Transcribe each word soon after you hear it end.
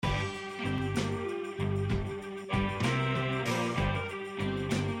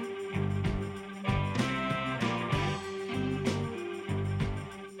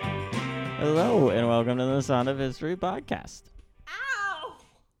Hello, and welcome to the Sound of History podcast. Ow!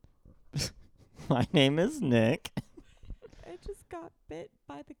 My name is Nick. I just got bit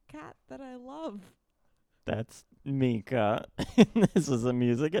by the cat that I love. That's Mika. This is a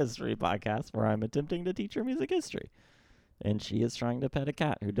music history podcast where I'm attempting to teach her music history. And she is trying to pet a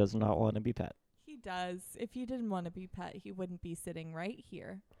cat who does not want to be pet. He does. If he didn't want to be pet, he wouldn't be sitting right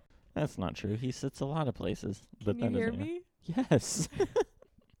here. That's not true. He sits a lot of places. Can you hear me? Yes.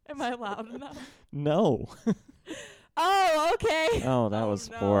 Am I loud enough? No. Oh, okay. Oh, that was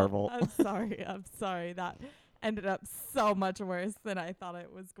horrible. I'm sorry. That ended up so much worse than I thought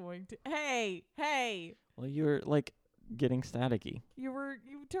it was going to. Hey. Well, you were getting staticky. You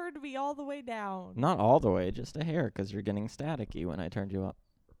turned me all the way down. Not all the way, just a hair, because you're getting staticky when I turned you up.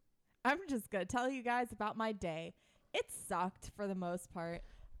 I'm just going to tell you guys about my day. It sucked for the most part.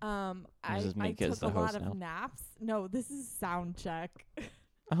 I took a lot of naps. No, this is sound check.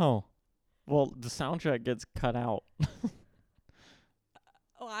 Oh. Well, the soundtrack gets cut out.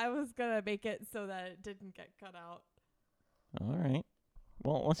 I was going to make it so that it didn't get cut out. All right.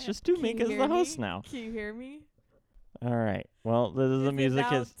 Well, let's just do Mika as the host now. Can you hear me? All right. Well, this is the music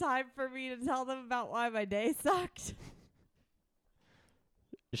Is it now time for me to tell them about why my day sucked?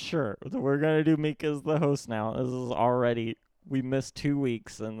 Sure. We're going to do Mika as the host now. This is already... We missed 2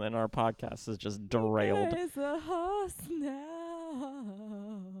 weeks, and then our podcast is just derailed. Mika is the host now.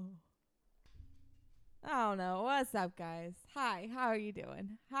 I don't know. What's up, guys? Hi. How are you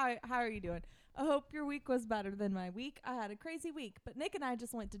doing? How are you doing? I hope your week was better than my week. I had a crazy week, but Nick and I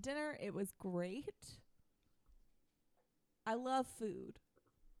just went to dinner. It was great. I love food.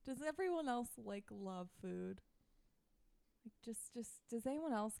 Does everyone else love food? Just does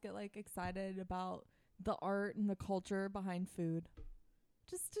anyone else get excited about the art and the culture behind food?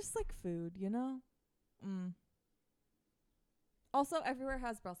 Just like food, you know? Also, everywhere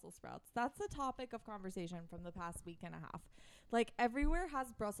has Brussels sprouts. That's the topic of conversation from the past week and a half. Everywhere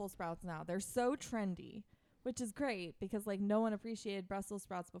has Brussels sprouts now. They're so trendy, which is great because no one appreciated Brussels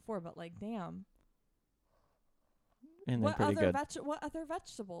sprouts before, but damn. And they're pretty good. What other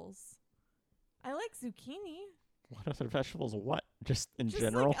vegetables? I like zucchini. What other vegetables? What? Just in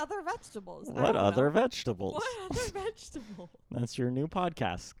general? Other vegetables. What other vegetables? What other vegetable? That's your new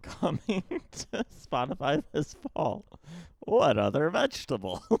podcast coming to Spotify this fall. What other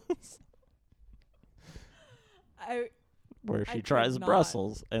vegetables? Where she tries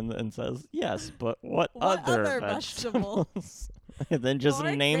Brussels and says, yes, but what other vegetables? And then just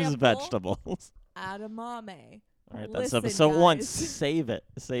names vegetables. Edamame. All right, that's episode 1. Save it.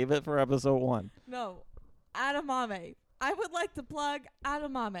 Save it for episode 1. No. Edamame. I would like to plug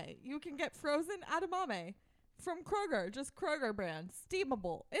edamame. You can get frozen edamame from Kroger. Just Kroger brand.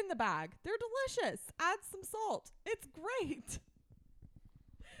 Steamable. In the bag. They're delicious. Add some salt. It's great.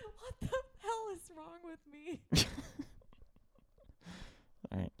 What the hell is wrong with me?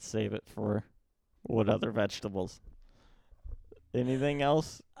 All right. Save it for what other vegetables. Anything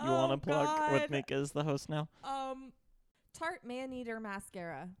else you want to plug with Mika as the host now? Tarte Maneater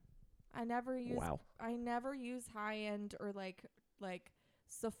mascara. I never use high end or like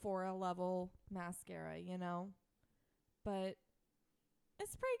Sephora level mascara, you know. But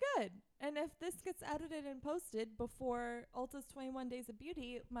it's pretty good. And if this gets edited and posted before Ulta's 21 Days of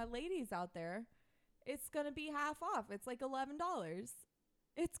Beauty, my ladies out there, it's going to be half off. It's $11.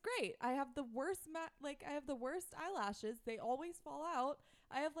 It's great. I have the worst I have the worst eyelashes. They always fall out.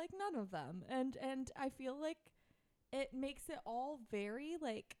 I have none of them. And I feel like it makes it all very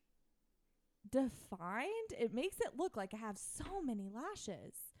defined. It makes it look like I have so many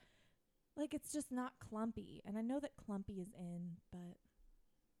lashes. It's just not clumpy. And I know that clumpy is in,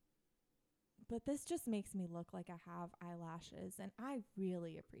 but this just makes me look like I have eyelashes, and I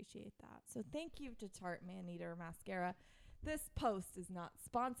really appreciate that. So thank you to Tarte Maneater mascara. This post is not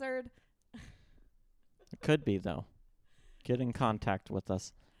sponsored. It could be, though. Get in contact with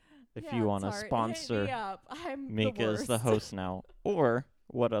us if you want to sponsor. Hit me up. I'm Mika is the host now. Or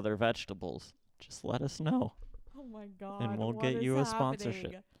what other vegetables? Just let us know. Oh my God. And we'll get you a sponsorship.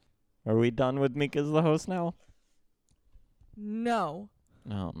 Happening? Are we done with Mika as the host now? No.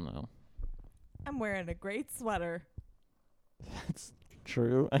 Oh, no. I'm wearing a great sweater. That's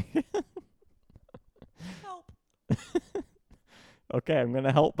true. Help. Okay, I'm going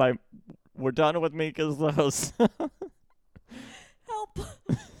to help by... We're done with Mika as the host. Help.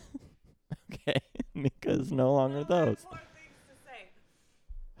 Okay, Mika is no longer the host.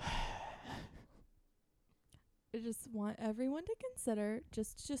 I just want everyone to consider,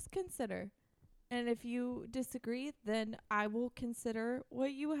 just consider. And if you disagree, then I will consider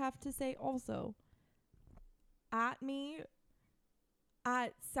what you have to say also. At me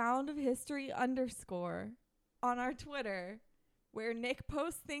at soundofhistory_ on our Twitter, where Nick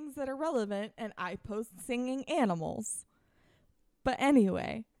posts things that are relevant and I post singing animals. But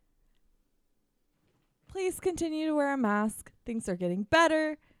anyway, please continue to wear a mask. Things are getting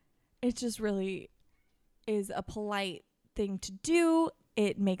better. It just really is a polite thing to do.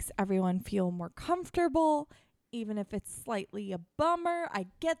 It makes everyone feel more comfortable, even if it's slightly a bummer. I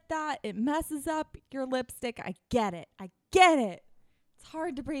get that. It messes up your lipstick. I get it. It's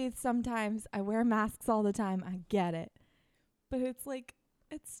hard to breathe sometimes. I wear masks all the time. I get it. But it's like,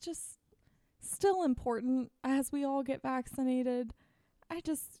 it's just still important as we all get vaccinated. I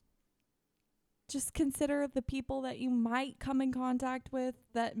just consider the people that you might come in contact with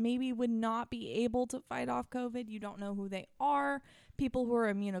that maybe would not be able to fight off COVID. You don't know who they are. People who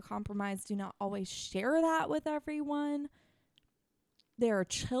are immunocompromised do not always share that with everyone. There are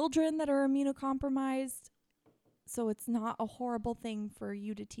children that are immunocompromised, so it's not a horrible thing for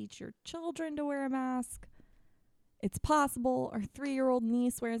you to teach your children to wear a mask. It's possible. Our 3-year-old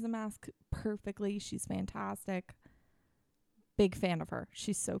niece wears a mask perfectly. She's fantastic. Big fan of her.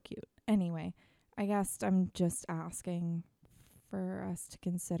 She's so cute. Anyway, I guess I'm just asking for us to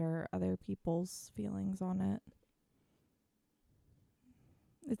consider other people's feelings on it.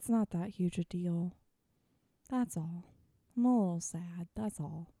 It's not that huge a deal. That's all. I'm a little sad. That's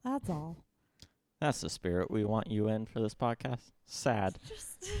all. That's the spirit we want you in for this podcast. Sad.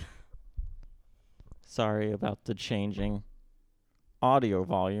 Sorry about the changing audio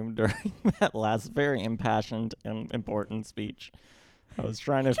volume during that last very impassioned and important speech. I was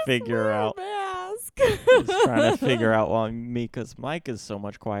trying to figure out. I was trying to figure out why Mika's mic is so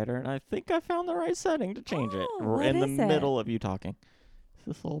much quieter, and I think I found the right setting to change it. In the middle of you talking.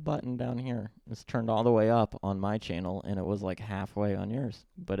 This little button down here is turned all the way up on my channel, and it was like halfway on yours,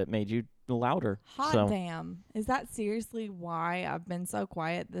 but it made you louder. Hot damn. Is that seriously why I've been so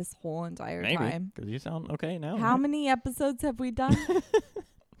quiet this whole entire time? Maybe, because you sound okay now. How many episodes have we done?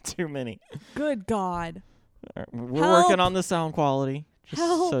 Too many. Good God. We're working on the sound quality, just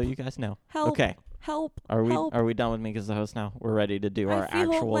so you guys know. Okay. Help. Are we done with me as the host now? We're ready to do our actual show.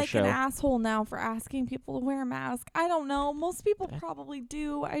 I feel like an asshole now for asking people to wear a mask. I don't know. Most people probably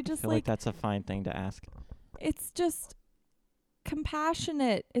do. I feel like that's a fine thing to ask. It's just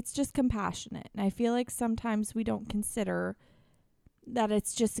compassionate. And I feel like sometimes we don't consider that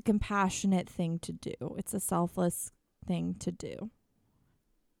it's just a compassionate thing to do. It's a selfless thing to do.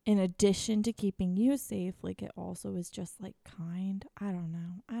 In addition to keeping you safe, like it also is just like kind. I don't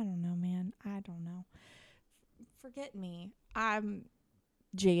know, man. I don't know. Forget me. I'm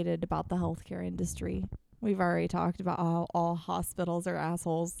jaded about the healthcare industry. We've already talked about how all hospitals are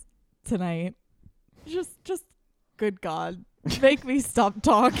assholes tonight. Just good God. Make me stop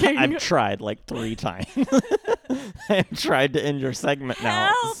talking. I've tried like 3 times. I've tried to end your segment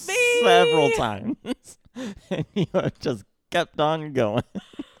now several times. And you have just kept on going.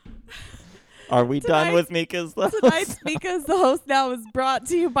 Are we done with Mika's the host? Tonight's Mika's the host now is brought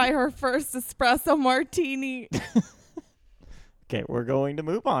to you by her first espresso martini. Okay, we're going to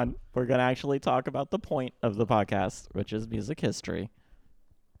move on. We're going to actually talk about the point of the podcast, which is music history.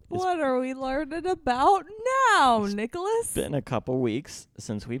 What are we learning about now, Nicholas? It's been a couple weeks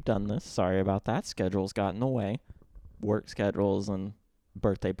since we've done this. Sorry about that. Schedules got in the way. Work schedules and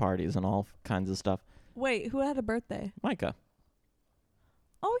birthday parties and all kinds of stuff. Wait, who had a birthday? Micah.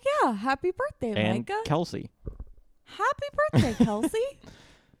 Oh, yeah. Happy birthday, and Micah. Kelsey. Happy birthday, Kelsey.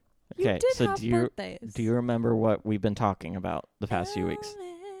 Okay, so birthdays. Do you remember what we've been talking about the past few weeks?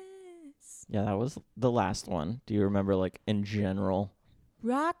 Yeah, that was the last one. Do you remember, like, in general?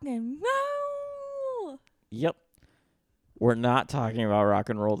 Rock and roll. Yep. We're not talking about rock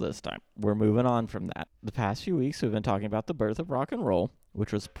and roll this time. We're moving on from that. The past few weeks, we've been talking about the birth of rock and roll,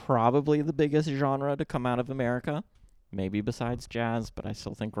 which was probably the biggest genre to come out of America. Maybe besides jazz, but I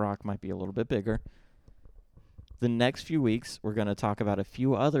still think rock might be a little bit bigger. The next few weeks, we're going to talk about a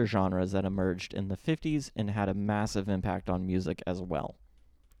few other genres that emerged in the 50s and had a massive impact on music as well.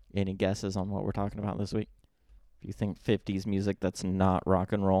 Any guesses on what we're talking about this week? If you think 50s music that's not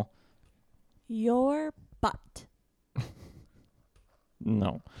rock and roll? Your butt.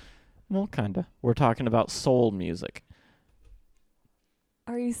 No. Well, kind of. We're talking about soul music.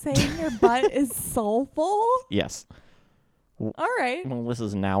 Are you saying your butt is soulful? Yes. All right. Well, this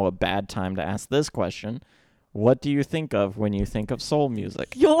is now a bad time to ask this question. What do you think of when you think of soul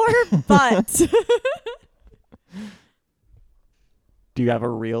music? Your butt. Do you have a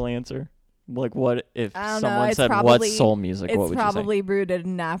real answer? Like, what if someone said, what's soul music? What would you say? It's probably rooted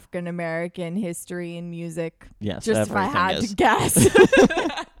in African American history and music. Yes, just if I had to guess.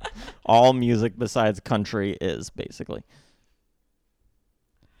 All music besides country is, basically.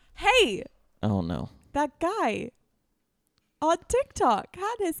 Hey, Oh, no. that guy on TikTok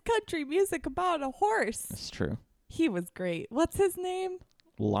had his country music about a horse. That's true. He was great. What's his name?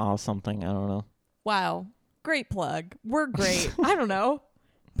 Law something. I don't know. Wow. Great plug. We're great. I don't know.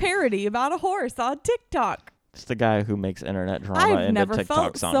 Parody about a horse on TikTok. It's the guy who makes internet drama I've into never TikTok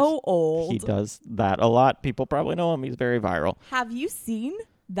felt songs. so old. He does that a lot. People probably know him. He's very viral. Have you seen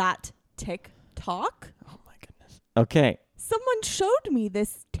that TikTok? Oh, my goodness. Okay. Someone showed me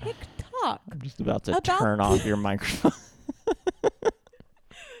this TikTok. I'm just about to turn off your microphone.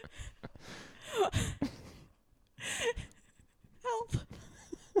 Help.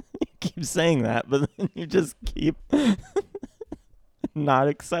 You keep saying that, but then you just keep not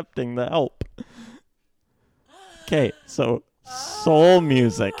accepting the help. Okay, so soul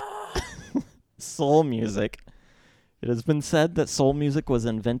music. Soul music. It has been said that soul music was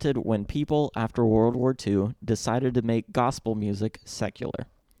invented when people, after World War II, decided to make gospel music secular.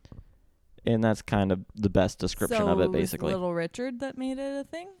 And that's kind of the best description of it, basically. So Little Richard that made it a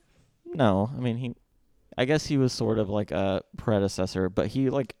thing? No, I mean, I guess he was sort of like a predecessor, but he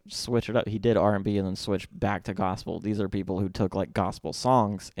like switched it up. He did R&B and then switched back to gospel. These are people who took like gospel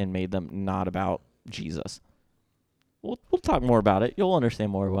songs and made them not about Jesus. We'll talk more about it. You'll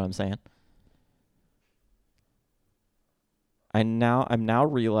understand more of what I'm saying. I'm now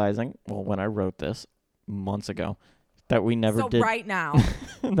realizing, well, when I wrote this months ago, that we never did right now.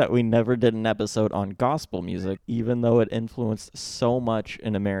 that we never did an episode on gospel music, even though it influenced so much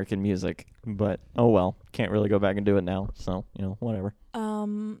in American music. But oh well, can't really go back and do it now. So, whatever.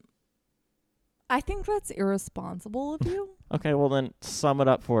 I think that's irresponsible of you. Okay, well then sum it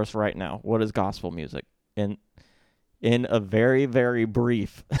up for us right now. What is gospel music? In a very, very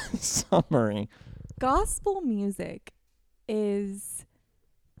brief summary. Gospel music is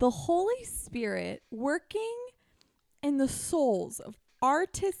the Holy Spirit working in the souls of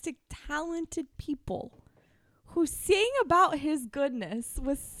artistic, talented people who sing about his goodness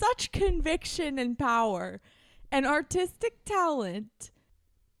with such conviction and power and artistic talent.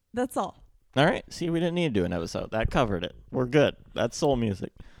 That's all. All right. See, we didn't need to do an episode. That covered it. We're good. That's soul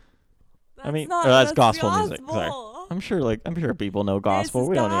music. That's gospel music. Sorry. I'm sure people know gospel.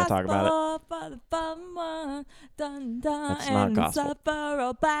 We don't need to talk about it. That's not gospel.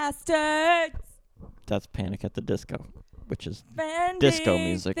 That's Panic at the Disco, which is disco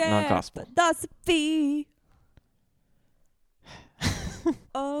music, not gospel.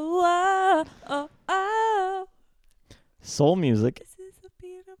 Soul music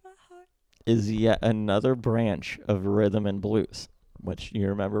is yet another branch of rhythm and blues, which you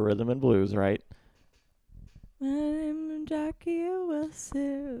remember rhythm and blues, right?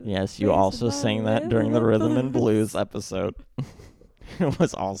 Yes, you also sang that during the rhythm and blues episode. It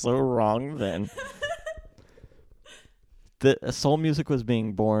was also wrong then. The soul music was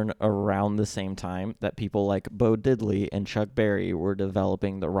being born around the same time that people like Bo Diddley and Chuck Berry were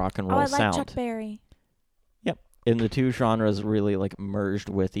developing the rock and roll sound. I like Chuck Berry. Yep. And the two genres really like merged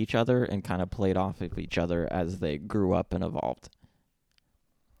with each other and kind of played off of each other as they grew up and evolved.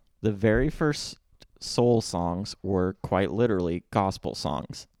 The very first soul songs were quite literally gospel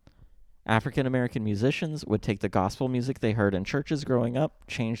songs. African American musicians would take the gospel music they heard in churches growing up,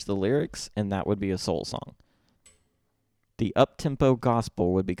 change the lyrics, and that would be a soul song. The up-tempo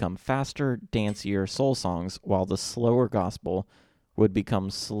gospel would become faster, dancier soul songs, while the slower gospel would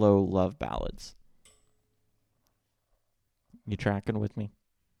become slow love ballads. You tracking with me?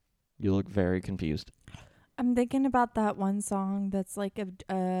 You look very confused. I'm thinking about that one song that's like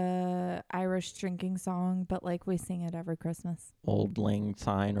a Irish drinking song, but like we sing it every Christmas. Old Lang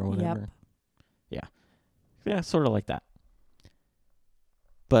Syne or whatever. Yep. Yeah, sort of like that.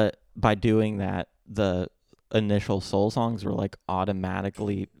 But by doing that, the initial soul songs were like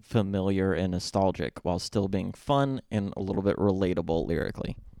automatically familiar and nostalgic while still being fun and a little bit relatable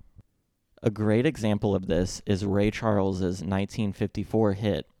lyrically. A great example of this is Ray Charles's 1954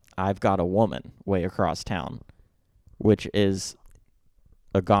 hit, I've Got a Woman, Way Across Town, which is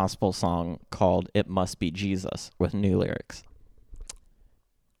a gospel song called It Must Be Jesus with new lyrics.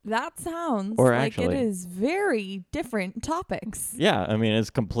 That sounds or like actually, it is very different topics. Yeah, I mean,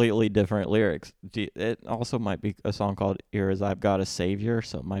 it's completely different lyrics. It also might be a song called Here Is I've Got a Savior,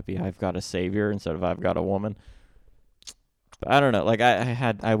 so it might be I've Got a Savior instead of I've Got a Woman. But I don't know. Like,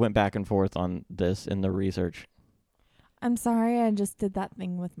 I went back and forth on this in the research. I'm sorry, I just did that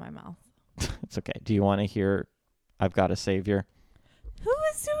thing with my mouth. It's okay. Do you want to hear I've Got a Savior? Who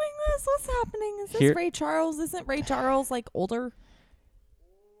is doing this? What's happening? Is this Ray Charles? Isn't Ray Charles, like, older?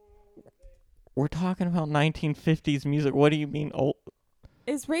 We're talking about 1950s music. What do you mean old?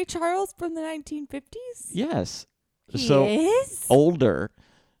 Is Ray Charles from the 1950s? Yes. He is? Older.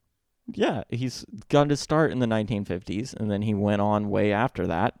 Yeah, he's got to start in the 1950s, and then he went on way after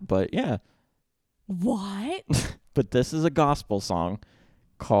that. But yeah. What? But this is a gospel song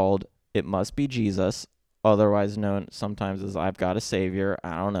called It Must Be Jesus, otherwise known sometimes as I've Got a Savior.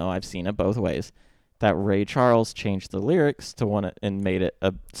 I don't know. I've seen it both ways. That Ray Charles changed the lyrics to one and made it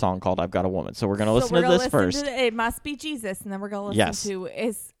a song called I've Got a Woman. So we're going to listen to this first. It Must Be Jesus, and then we're going to listen to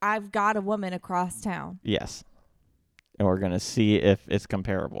Is I've Got a Woman Across Town. Yes. And we're going to see if it's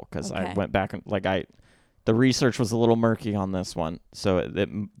comparable, because I went back and the research was a little murky on this one, so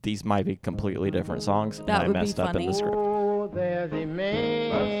these might be completely different songs, and I messed up in the script. Oh, there's a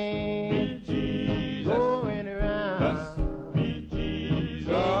man going around.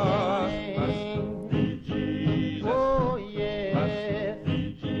 Oh, yeah.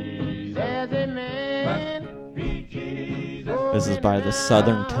 There's a man. This is by the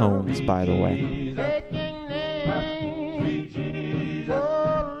Southern Tones, by the way.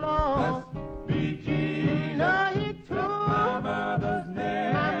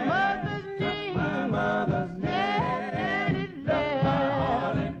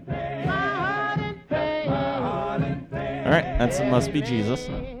 All right, that's It Must Be Jesus.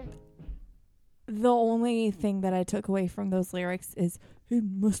 The only thing that I took away from those lyrics is it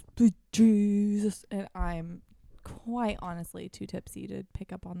must be Jesus, and I'm quite honestly too tipsy to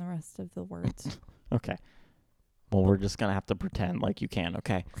pick up on the rest of the words. Okay. Well, we're just gonna have to pretend like you can,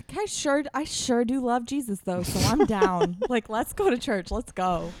 okay? Like I sure do love Jesus though, so I'm down. Like, let's go to church. Let's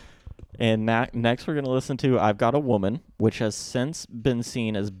go. And next we're gonna listen to I've Got a Woman, which has since been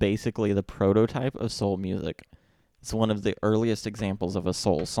seen as basically the prototype of soul music. It's one of the earliest examples of a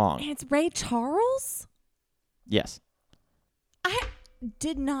soul song. And it's Ray Charles? Yes. I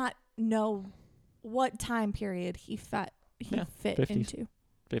did not know what time period he fit 50s. into.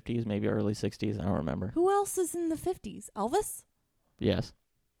 50s, maybe early 60s. I don't remember. Who else is in the 50s? Elvis? Yes.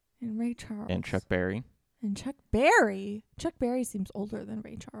 And Ray Charles. And Chuck Berry. And Chuck Berry. Chuck Berry seems older than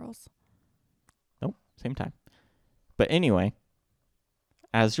Ray Charles. Nope, same time. But anyway,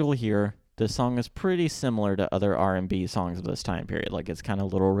 as you'll hear, this song is pretty similar to other R&B songs of this time period. Like, it's kind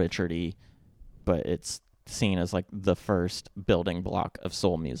of Little Richard-y, but it's seen as like the first building block of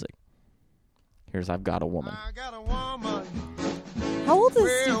soul music. Here's I've Got a Woman. I got a woman. How old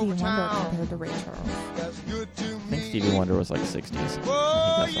is Stevie Wonder compared to Ray Charles? That's good to I think me. Stevie Wonder was like 60s.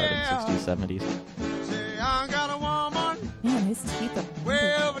 Oh, I think that started in 60s, 70s. Say, I got a woman. Man, his teeth are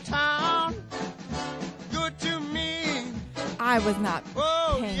Way over town. Good to me. I was not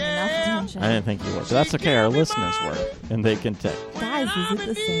Oh, paying yeah. enough attention. I didn't think you were, but that's okay. Our listeners were, and they can tell. Guys, is it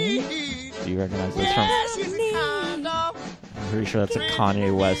the same? Do you recognize this from? Yeah, she's a kind of. I'm pretty sure that's a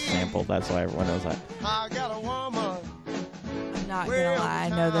Kanye West sample. That's why everyone knows that. I got a woman. I'm not gonna lie, I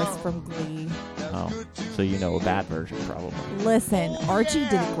know this from Glee. That's Oh, good to so you know a me. bad version, probably. Listen, Archie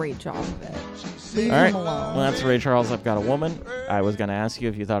did a great job of it. Leave All right. him alone. Well, that's Ray Charles. I've Got a Woman. I was going to ask you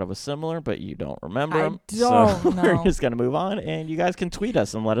if you thought it was similar, but you don't remember I them. don't so we're know. just going to move on, and you guys can tweet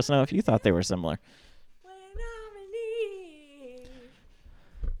us and let us know if you thought they were similar.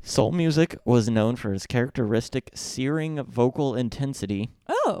 Soul music was known for its characteristic searing vocal intensity,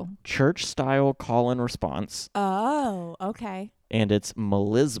 Oh. church-style call and response, Oh, okay. and its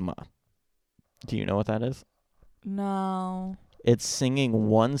melisma. Do you know what that is? No. It's singing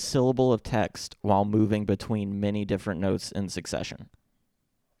one syllable of text while moving between many different notes in succession.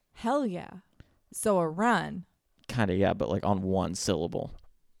 Hell yeah. So a run. Kind of, yeah, but like on one syllable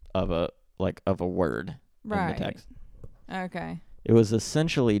of a word in Right. the text. Okay. It was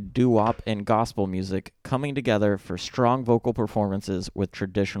essentially doo-wop and gospel music coming together for strong vocal performances with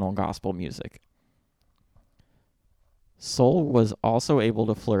traditional gospel music. Soul was also able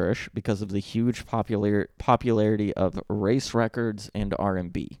to flourish because of the huge popularity of race records and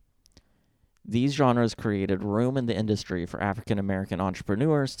R&B. These genres created room in the industry for African American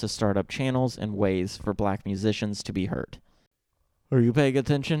entrepreneurs to start up channels and ways for black musicians to be heard. Are you paying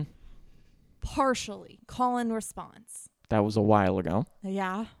attention? Partially. Call and response. That was a while ago.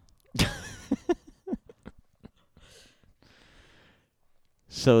 Yeah.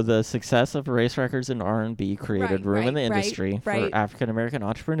 So the success of race records and R&B created room in the right, industry right. for African American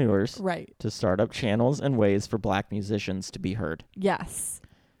entrepreneurs Right. to start up channels and ways for black musicians to be heard. Yes.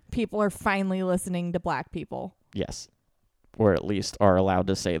 People are finally listening to black people. Yes. Or at least are allowed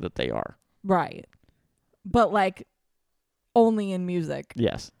to say that they are. Right. But like only in music.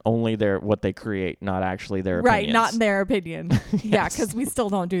 Yes. Only what they create, not actually their Right, opinions. not in their opinion. Yeah, Yes. because we still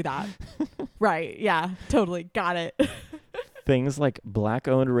don't do that. Right. Yeah, totally. Got it. Things like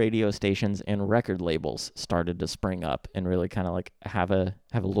black-owned radio stations and record labels started to spring up and really kind of like have a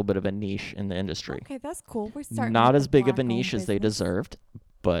little bit of a niche in the industry. Okay, that's cool. We're starting Not with as the big of a black-owned niche as they business. deserved,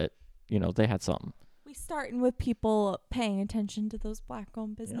 but they had something. We starting with people paying attention to those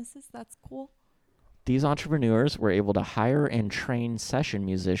black-owned businesses. Yep. That's cool. These entrepreneurs were able to hire and train session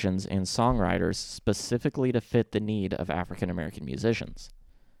musicians and songwriters specifically to fit the need of African-American musicians.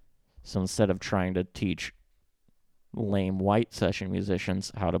 So instead of trying to teach lame white session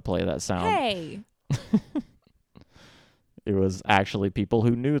musicians how to play that sound, hey, it was actually people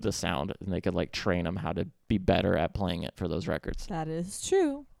who knew the sound, and they could like train them how to be better at playing it for those records. That is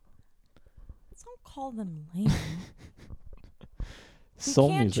true. Don't call them lame. Soul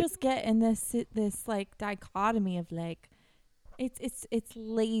we can't music. just get in this like dichotomy of like it's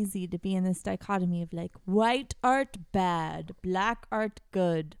lazy to be in this dichotomy of like white art bad, black art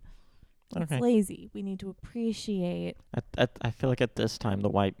good. Okay. It's lazy. We need to appreciate. I feel like at this time the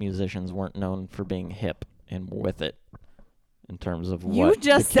white musicians weren't known for being hip and with it in terms of what you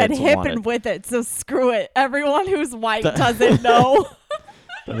just the said kids hip wanted. and with it, so screw it. Everyone who's white doesn't know.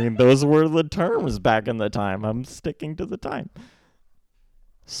 I mean, those were the terms back in the time. I'm sticking to the time.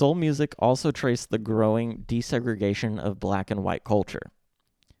 Soul music also traced the growing desegregation of black and white culture.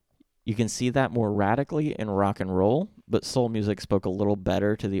 You can see that more radically in rock and roll, but soul music spoke a little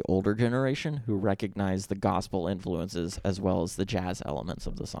better to the older generation who recognized the gospel influences as well as the jazz elements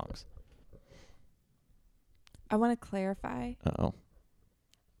of the songs. I want to clarify. Uh-oh.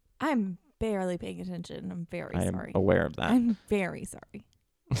 I'm barely paying attention. I'm very I am sorry. aware of that. I'm very sorry.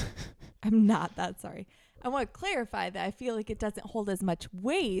 I'm not that sorry. I want to clarify that I feel like it doesn't hold as much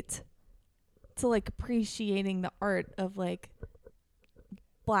weight to like appreciating the art of like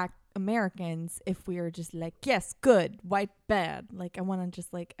black Americans if we are just like, yes, good, white bad. Like I want to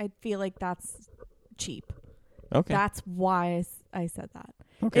just like, I feel like that's cheap. Okay. That's why I said that.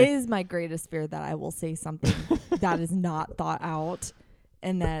 Okay. It is my greatest fear that I will say something that is not thought out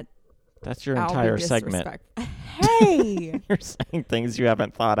and that That's your I'll be entire segment. Hey! You're saying things you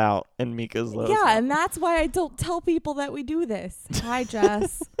haven't thought out in Mika's list. Yeah, and that's why I don't tell people that we do this. Hi,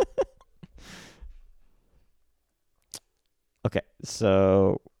 Jess. Okay,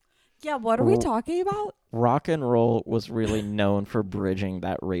 so Yeah, what are we talking about? rock and roll was really known for bridging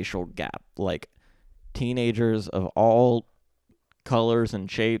that racial gap. Like, teenagers of all colors and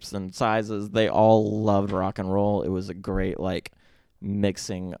shapes and sizes, they all loved rock and roll. It was a great, like,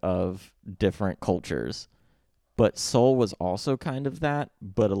 mixing of different cultures. But soul was also kind of that,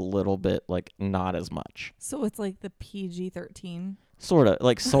 but a little bit, like, not as much. So it's like the PG-13. Sort of.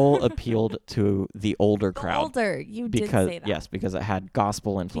 Like, soul appealed to the older crowd. Older. You Because, did say that. yes, because it had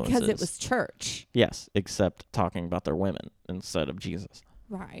gospel influences. Because it was church. Yes, except talking about their women instead of Jesus.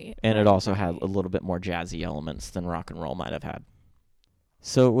 Right. And right, it also had right. a little bit more jazzy elements than rock and roll might have had.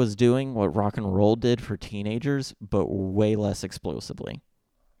 So it was doing what rock and roll did for teenagers, but way less explosively.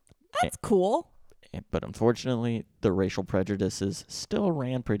 That's cool. But unfortunately, the racial prejudices still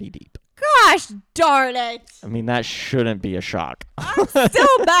ran pretty deep. Gosh darn it. I mean, that shouldn't be a shock. I'm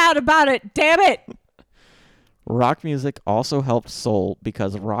still mad about it. Damn it. Rock music also helped soul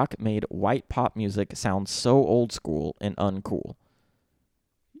because rock made white pop music sound so old school and uncool.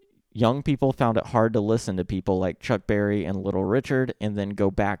 Young people found it hard to listen to people like Chuck Berry and Little Richard and then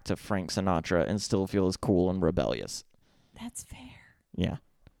go back to Frank Sinatra and still feel as cool and rebellious. That's fair. Yeah.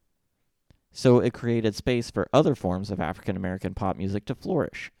 So it created space for other forms of African American pop music to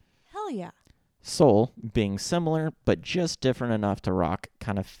flourish. Hell yeah. Soul, being similar but just different enough to rock,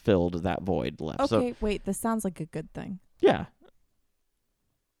 kind of filled that void left. Okay, So, wait. This sounds like a good thing. yeah.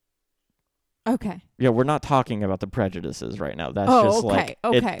 Okay. Yeah, we're not talking about the prejudices right now. That's Oh, just okay, like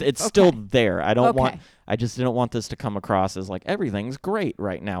okay, it's still okay. there. Okay. I just didn't want this to come across as like everything's great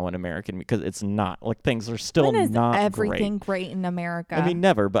right now in American, because it's not. Like, things are still When is not everything great in America? I mean,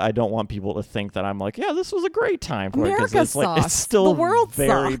 never, but I don't want people to think that I'm like, yeah, this was a great time for it, because America it's like sucks. it's still The world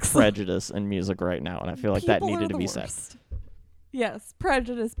very sucks. prejudice in music right now, and I feel like that People needed are to the be said. worst. Yes,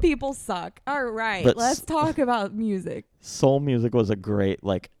 prejudice. People suck. All right, But let's talk about music. Soul music was a great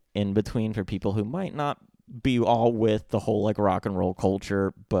like in between for people who might not be all with the whole like rock and roll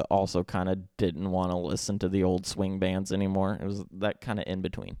culture, but also kind of didn't want to listen to the old swing bands anymore. It was that kind of in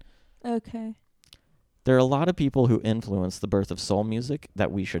between. Okay. There are a lot of people who influenced the birth of soul music that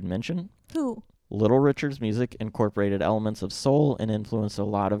we should mention. Who? Little Richard's music incorporated elements of soul and influenced a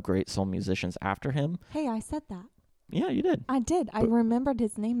lot of great soul musicians after him. Hey, I said that. Yeah, you did. I did. I But- remembered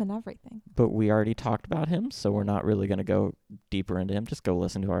his name and everything. But we already talked about him, so we're not really going to go deeper into him. Just go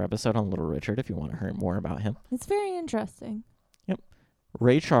listen to our episode on Little Richard if you want to hear more about him. It's very interesting.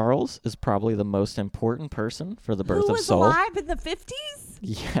 Ray Charles is probably the most important person for the birth Who of was soul. alive in the 50s?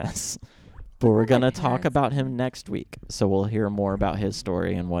 Yes. But we're going to my talk parents about him did. next week. So we'll hear more about his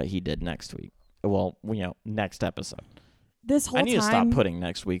story and what he did next week. Well, next episode. this whole I need time, to stop putting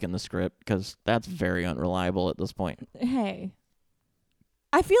next week in the script because that's very unreliable at this point. Hey,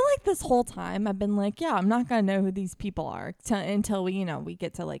 I feel like this whole time I've been like, yeah, I'm not gonna know who these people are until we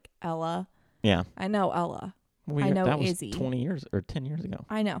get to like Ella. Yeah. I know Ella. Well, I know that was Izzy. 20 years or 10 years ago.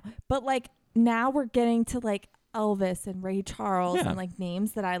 I know. But like now we're getting to like Elvis and Ray Charles Yeah. and like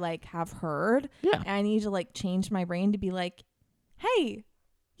names that I like have heard. Yeah. And I need to like change my brain to be like, hey,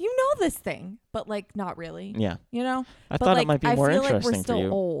 you know this thing, but like not really. Yeah. You know? I But thought like it might be more I feel like interesting we're still for you.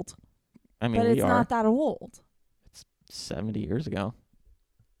 old. I mean, But we it's are. not that old. 70 years ago.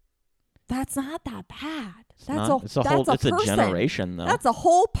 That's not that bad. It's That's not. It's a whole. It's a person. generation, though. That's a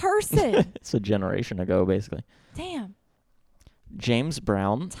whole person. It's a generation ago, basically. Damn. James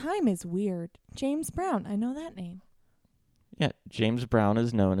Brown. Time is weird. James Brown. I know that name. Yeah, James Brown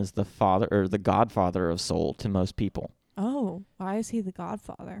is known as the father or the godfather of soul to most people. Oh, why is he the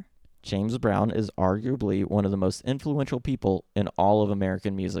godfather? James Brown is arguably one of the most influential people in all of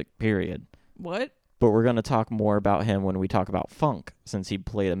American music, period. What? But we're going to talk more about him when we talk about funk, since he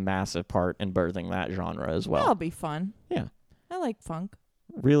played a massive part in birthing that genre as well. That'll be fun. Yeah. I like funk.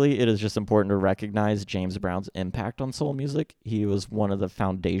 Really, it is just important to recognize James Brown's impact on soul music. He was one of the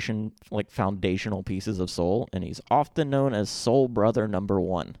foundational pieces of soul, and he's often known as Soul Brother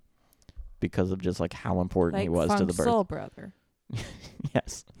 #1 because of just like how important Like he was to Funk the birth. Soul Brother.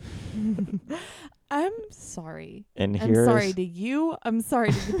 Yes. I'm sorry. And I'm here's sorry to you. I'm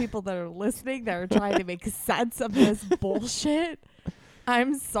sorry to the people that are listening that are trying to make sense of this bullshit.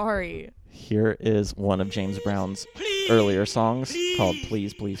 I'm sorry. here is one of James Brown's earlier songs called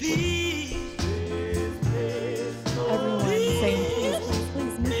Please, Please, Please. Everyone saying please, please,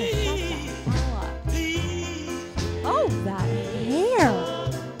 please, Mika, shut the hell up. Oh, that hair.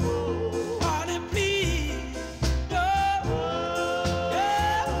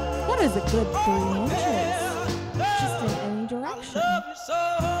 That is a good 3 inches. Just in any direction.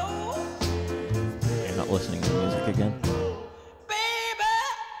 You're not listening to the music again?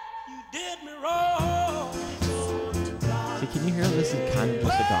 See, can you hear this is kind of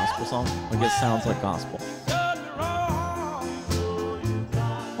just a gospel song? Like it sounds like gospel.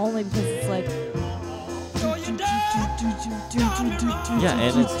 Only because it's like. Yeah,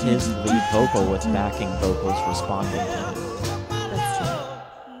 and it's his lead vocal with backing vocals responding to him. That's true.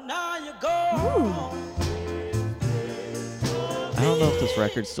 Ooh. I don't know if this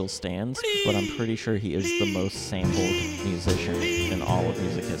record still stands, but I'm pretty sure he is the most sampled musician in all of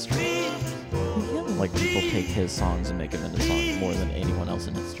music history. Really? Like, people take his songs and make them into songs more than anyone else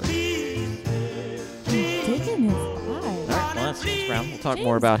in history. Digging his vibe. All right, well, that's James Brown. We'll talk James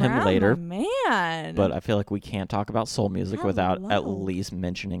more about him Brown, later. my man. But I feel like we can't talk about soul music without at Hello. least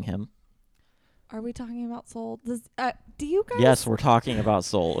mentioning him. Are we talking about soul? Do you guys? Yes, we're talking about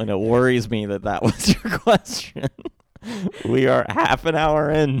soul, and it worries me that was your question. We are half an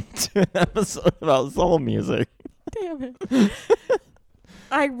hour into an episode about soul music. Damn it.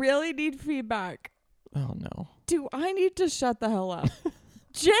 I really need feedback. Oh, no. Do I need to shut the hell up?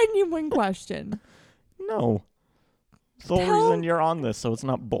 Genuine question. No. It's the whole reason you're on this, so it's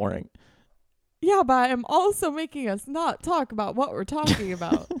not boring. Yeah, but I'm also making us not talk about what we're talking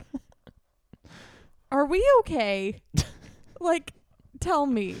about. Are we okay? Like, tell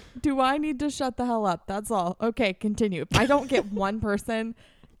me, do I need to shut the hell up? That's all. Okay, continue. If I don't get one person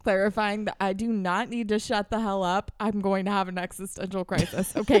clarifying that I do not need to shut the hell up, I'm going to have an existential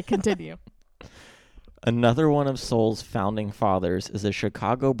crisis. Okay, continue. Another one of soul's founding fathers is a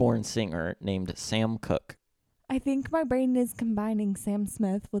Chicago-born singer named Sam Cooke. I think my brain is combining Sam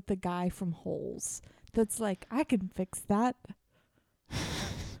Smith with the guy from Holes. That's like, I can fix that.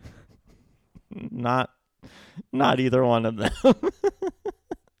 Not either one of them.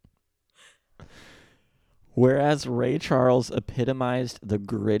 Whereas Ray Charles epitomized the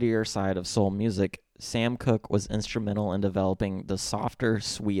grittier side of soul music, Sam Cooke was instrumental in developing the softer,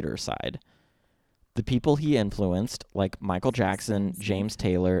 sweeter side. The people he influenced, like Michael Jackson, James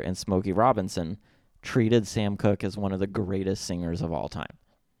Taylor, and Smokey Robinson, treated Sam Cooke as one of the greatest singers of all time.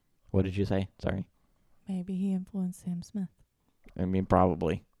 What did you say? Sorry. Maybe he influenced Sam Smith. I mean,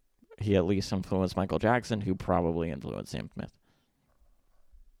 probably. He at least influenced Michael Jackson, who probably influenced Sam Smith.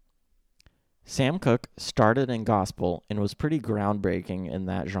 Sam Cooke started in gospel and was pretty groundbreaking in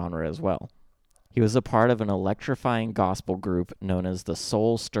that genre as well. He was a part of an electrifying gospel group known as the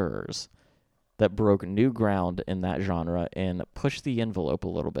Soul Stirrers that broke new ground in that genre and pushed the envelope a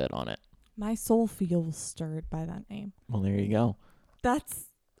little bit on it. My soul feels stirred by that name. Well, there you go. That's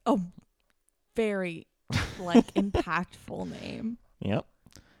a very, like, impactful name. Yep.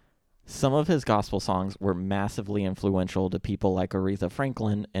 Some of his gospel songs were massively influential to people like Aretha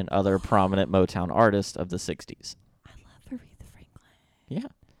Franklin and other prominent Motown artists of the 60s. I love Yeah.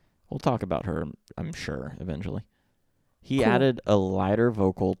 We'll talk about her, I'm sure, eventually. He Cool. added a lighter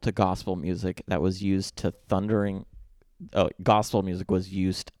vocal to gospel music that was used to thundering. Oh, gospel music was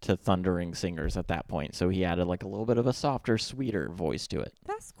used to thundering singers at that point. So he added like a little bit of a softer, sweeter voice to it.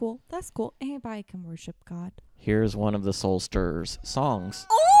 That's cool. That's cool. Anybody can worship God. Here's one of the Soul Stirrers songs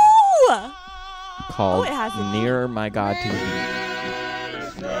Oh! called it has a- Nearer My God to Thee.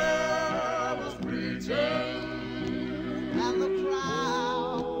 And the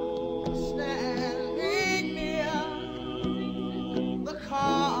crowd standing near, the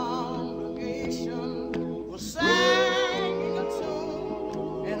congregation was singing a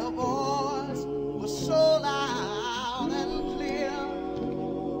tune, and her voice was so loud and clear.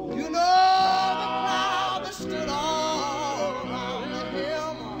 You know the crowd that stood all around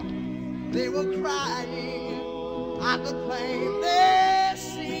him, they were crying. I could plainly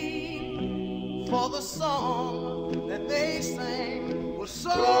see, for the song that they sang was so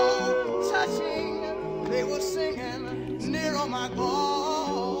touching. They were singing, nearer my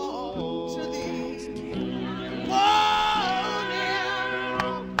God to thee. Whoa, near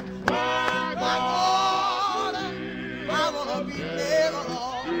my God, I want to be nearer,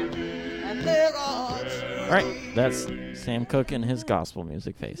 Lord, and nearer to All right, thee. that's Sam Cooke and his gospel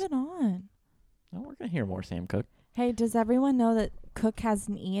music face. Move it on. Oh, we're going to hear more Sam Cooke. Hey, does everyone know that Cook has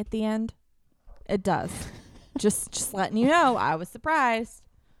an E at the end? It does. just letting you know. I was surprised.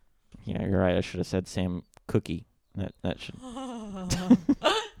 Yeah, you're right. I should have said Sam Cookie. That should.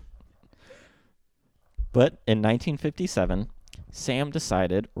 But in 1957, Sam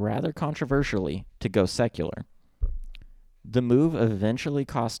decided, rather controversially, to go secular. The move eventually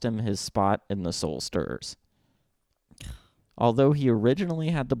cost him his spot in the Soul Stirrers. Although he originally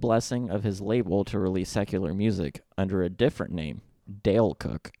had the blessing of his label to release secular music under a different name, Dale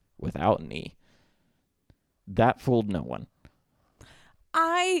Cook, without an E, that fooled no one.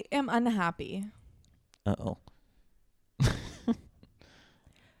 I am unhappy. Uh-oh.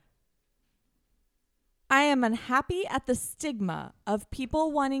 I am unhappy at the stigma of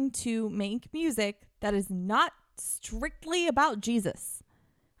people wanting to make music that is not strictly about Jesus.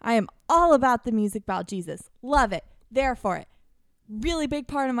 I am all about the music about Jesus. Love it. There for it. Really big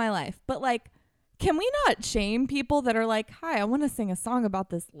part of my life. But like, can we not shame people that are like, hi, I want to sing a song about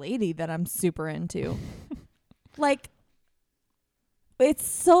this lady that I'm super into? Like, it's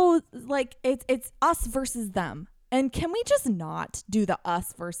so like it's us versus them. And can we just not do the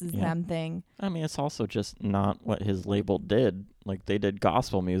us versus them thing? I mean, it's also just not what his label did. Like, they did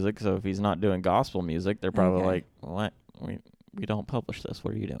gospel music, so if he's not doing gospel music, they're probably like, what? We don't publish this.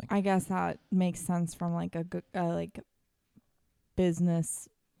 What are you doing? I guess that makes sense from like a like business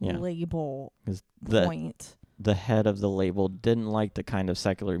label 'Cause point. the head of the label didn't like the kind of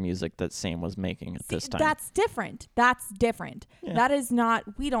secular music that Sam was making at this time. That's different. Yeah. That is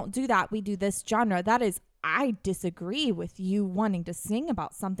not, we don't do that. We do this genre. That is, I disagree with you wanting to sing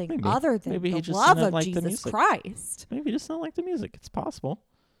about something other than Maybe he the just love didn't of like the Jesus music. Christ. Maybe he just don't like the music. It's possible.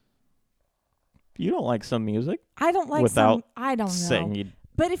 If you don't like some music, I don't like without I don't know. saying you,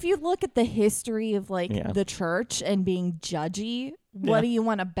 But if you look at the history of like the church and being judgy, what do you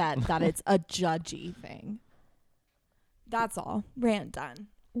want to bet that it's a judgy thing? That's all. Rant done.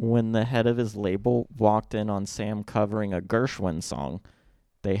 when the head of his label walked in on Sam covering a Gershwin song,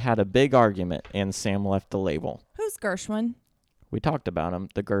 they had a big argument and Sam left the label. Who's Gershwin? We talked about them.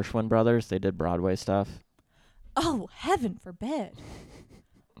 The Gershwin brothers, they did Broadway stuff. Oh, heaven forbid.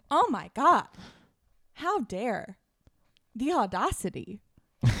 Oh my God. How dare. The audacity.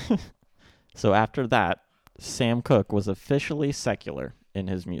 So after that, Sam Cooke was officially secular in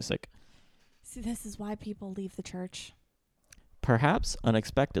his music. See, this is why people leave the church. Perhaps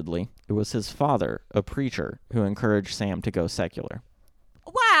unexpectedly, it was his father, a preacher, who encouraged Sam to go secular.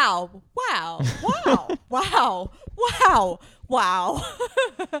 Wow. Wow. Wow. Wow. Wow. Wow.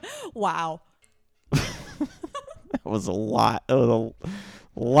 Wow. That was a lot. It was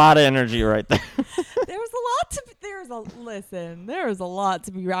a lot of energy right there. There was a lot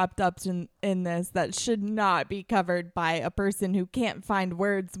to be wrapped up in this that should not be covered by a person who can't find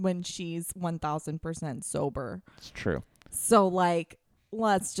words when she's 1000% sober. It's true. So like,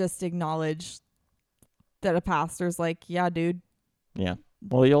 let's just acknowledge that a pastor's like, yeah, dude. Yeah.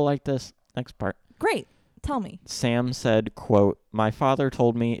 Well, you'll like this next part. Great. Tell me. Sam said, quote, "My father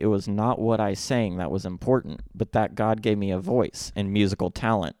told me it was not what I sang that was important, but that God gave me a voice and musical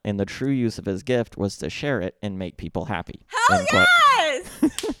talent, and the true use of his gift was to share it and make people happy." Hell End quote. yes!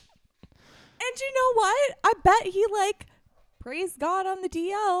 And you know what? I bet he like praised God on the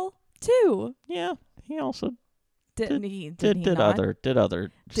DL too. Yeah, he also Didn't he? did not? other Did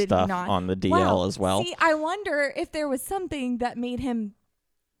he stuff not? on the DL Wow. as well. See, I wonder if there was something that made him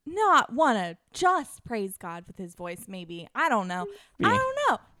not want to just praise God with his voice, maybe. I don't know. Yeah. I don't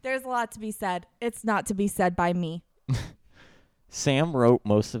know. There's a lot to be said. It's not to be said by me. Sam wrote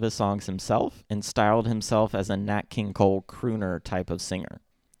most of his songs himself and styled himself as a Nat King Cole crooner type of singer.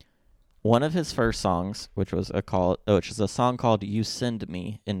 One of his first songs, which is a song called You Send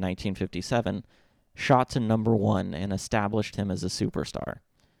Me in 1957, shot to number 1 and established him as a superstar.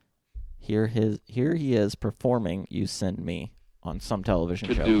 Here he is performing You Send Me on some television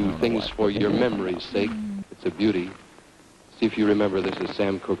show. To do things for your memory's sake. It's a beauty. See if you remember this as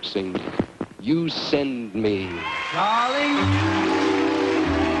Sam Cooke sings. You send me. Darling, you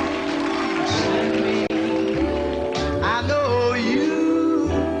send me. I know you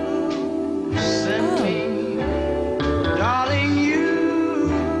send me. Darling,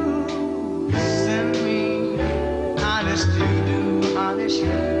 you send me. Honest you do, honest you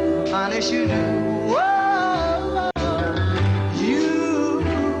do, honest you do. Whoa, you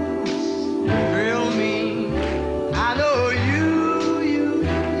thrill me. I know you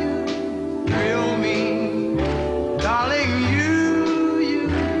thrill me. Darling, you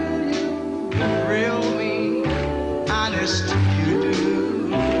thrill me. Honest you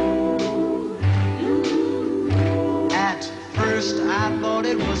do. At first I thought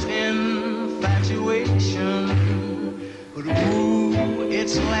it was infatuation, but ooh,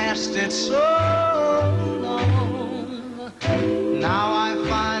 it's lasted so long. Now I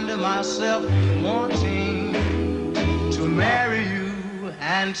find myself wanting to marry you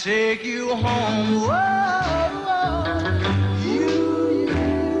and take you home. Whoa, you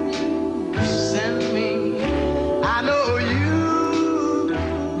send me. I know you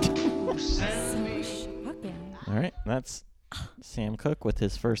send me. Shocking. All right, that's Sam Cooke with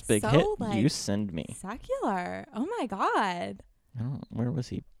his first big So, hit, like, You Send Me. Secular. Oh my God. Where was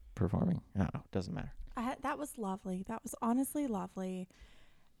he performing? I don't know. Doesn't matter. That was lovely. That was honestly lovely.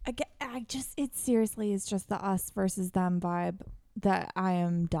 It seriously is just the us versus them vibe that I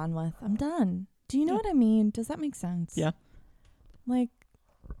am done with. I'm done. Do you know what I mean? Does that make sense? Yeah. Like,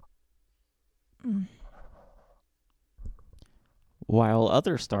 While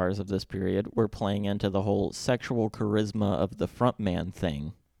other stars of this period were playing into the whole sexual charisma of the frontman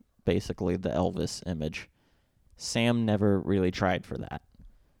thing, basically the Elvis image, Sam never really tried for that.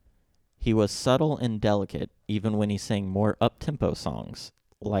 He was subtle and delicate even when he sang more up-tempo songs,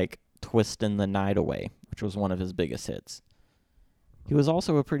 like Twistin' the Night Away, which was one of his biggest hits. He was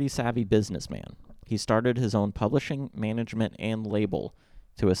also a pretty savvy businessman. He started his own publishing, management, and label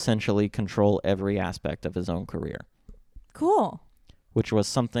to essentially control every aspect of his own career, cool. which was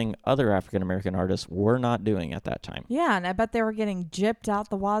something other African-American artists were not doing at that time. Yeah, and I bet they were getting gypped out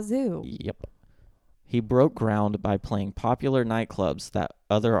the wazoo. Yep. He broke ground by playing popular nightclubs that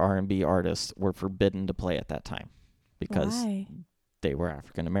other R&B artists were forbidden to play at that time because Why? they were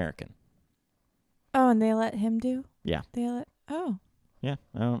African-American. Oh, and they let him do? Yeah. Oh, Yeah,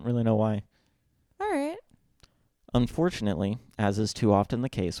 I don't really know why. all right. Unfortunately, as is too often the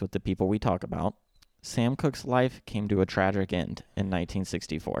case with the people we talk about, Sam Cooke's life came to a tragic end in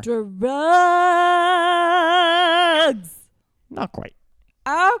 1964. Drugs, Not quite.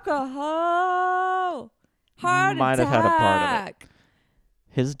 alcohol, heart Might have attack. had a part of it.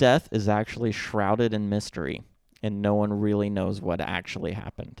 His death is actually shrouded in mystery, and no one really knows what actually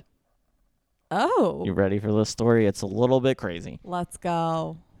happened. Oh, You ready for this story? It's a little bit crazy. let's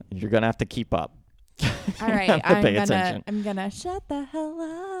go. You're going to have to keep up. All right, Have to pay attention. I'm gonna shut the hell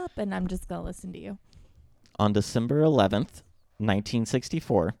up, and I'm just gonna listen to you. On December 11th,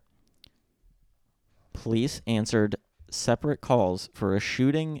 1964, police answered separate calls for a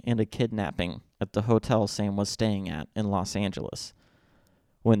shooting and a kidnapping at the hotel Sam was staying at in Los Angeles.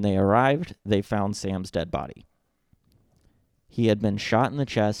 When they arrived, they found Sam's dead body. He had been shot in the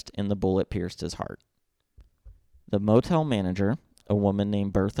chest and the bullet pierced his heart. The motel manager, a woman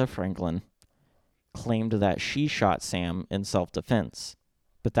named Bertha Franklin, claimed that she shot Sam in self-defense,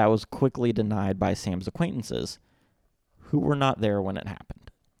 but that was quickly denied by Sam's acquaintances, who were not there when it happened.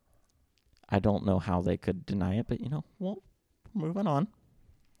 I don't know how they could deny it, but well, moving on.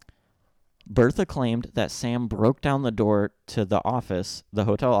 Bertha claimed that Sam broke down the door to the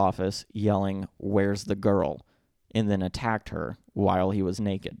hotel office, yelling, "Where's the girl?" and then attacked her while he was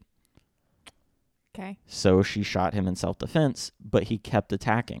naked. Okay. So she shot him in self-defense, but he kept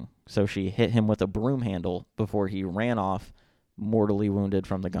attacking. So she hit him with a broom handle before he ran off, mortally wounded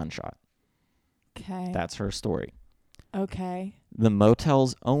from the gunshot. Okay. That's her story. Okay. The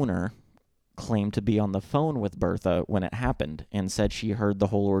motel's owner claimed to be on the phone with Bertha when it happened and said she heard the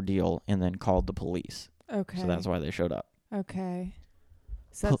whole ordeal and then called the police. Okay. So that's why they showed up. Okay.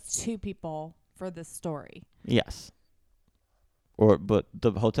 So that's two people for this story. Yes. But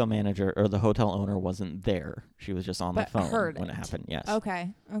the hotel manager or the hotel owner wasn't there. She was just on the phone heard when it happened. Yes.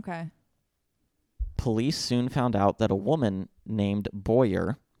 Okay. Police soon found out that a woman named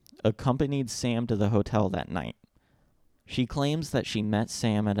Boyer accompanied Sam to the hotel that night. She claims that she met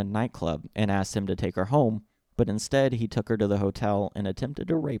Sam at a nightclub and asked him to take her home, but instead he took her to the hotel and attempted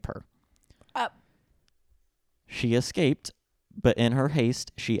to rape her. She escaped, but in her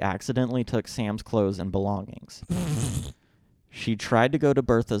haste, she accidentally took Sam's clothes and belongings. She tried to go to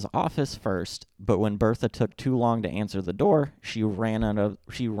Bertha's office first, but when Bertha took too long to answer the door, she ran out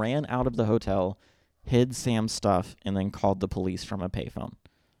of the hotel, hid Sam's stuff, and then called the police from a payphone.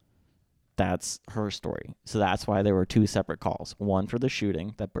 That's her story. So that's why there were 2 separate calls. One for the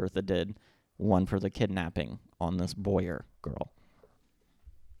shooting that Bertha did, one for the kidnapping on this Boyer girl.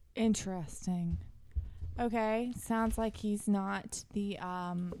 Interesting. Okay, sounds like he's not the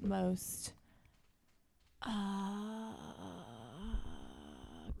most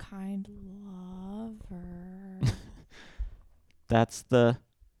kind lover. That's the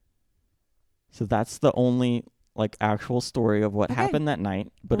only actual story of what happened that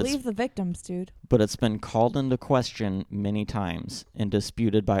night. But believe the victims, dude. But it's been called into question many times and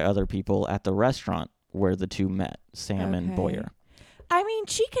disputed by other people at the restaurant where the 2 met, Sam and Boyer. I mean,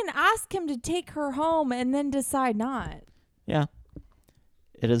 she can ask him to take her home and then decide not. Yeah.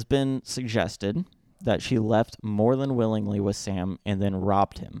 It has been suggested that she left more than willingly with Sam and then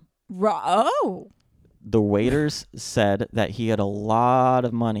robbed him. The waiters said that he had a lot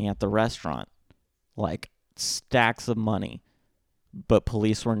of money at the restaurant, like stacks of money, but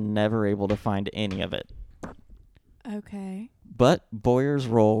police were never able to find any of it. Okay. But Boyer's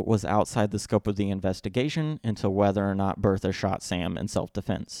role was outside the scope of the investigation into whether or not Bertha shot Sam in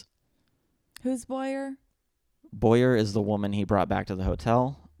self-defense. Who's Boyer? Boyer is the woman he brought back to the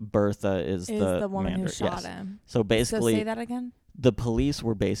hotel. Bertha is the woman manager. who shot him. So basically, say that again? The police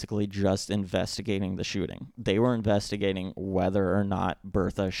were basically just investigating the shooting. They were investigating whether or not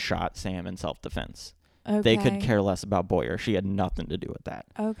Bertha shot Sam in self-defense. Okay. They could care less about Boyer. She had nothing to do with that.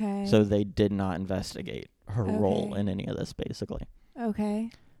 Okay. So they did not investigate her role in any of this, basically.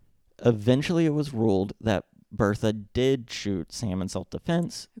 Okay. Eventually, it was ruled that Bertha did shoot Sam in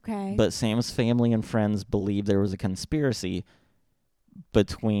self-defense. Okay. But Sam's family and friends believed there was a conspiracy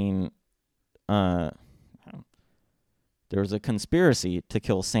between... there was a conspiracy to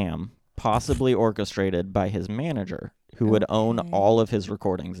kill Sam, possibly orchestrated by his manager, who would own all of his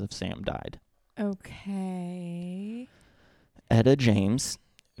recordings if Sam died. Okay. Etta James,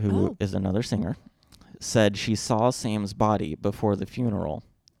 who is another singer, said she saw Sam's body before the funeral,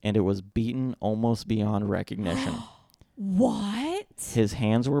 and it was beaten almost beyond recognition. What? His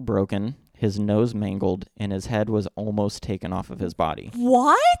hands were broken, his nose mangled, and his head was almost taken off of his body.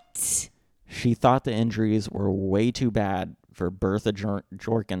 What? She thought the injuries were way too bad for Bertha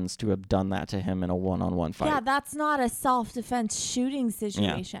Jorkins to have done that to him in a one-on-one fight. Yeah, that's not a self-defense shooting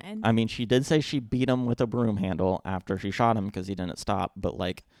situation. Yeah. I mean, she did say she beat him with a broom handle after she shot him because he didn't stop, but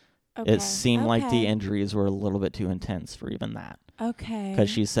it seemed like the injuries were a little bit too intense for even that. Okay. Because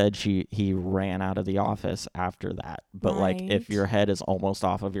she said he ran out of the office after that. But if your head is almost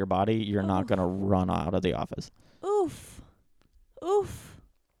off of your body, you're not going to run out of the office. Oof.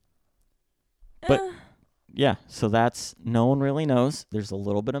 But yeah, so no one really knows. There's a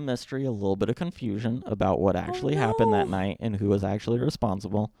little bit of mystery, a little bit of confusion about what actually happened that night and who was actually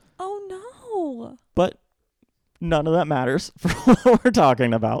responsible. Oh no. But none of that matters for what we're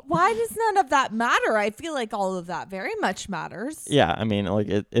talking about. Why does none of that matter? I feel like all of that very much matters. Yeah, I mean,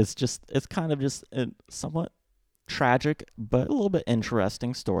 it's kind of just a somewhat tragic, but a little bit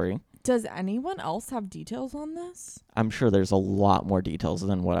interesting story. Does anyone else have details on this? I'm sure there's a lot more details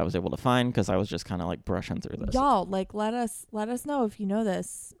than what I was able to find because I was just kind of brushing through this. Y'all, let us know if you know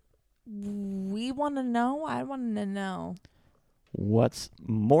this. We want to know. I want to know. What's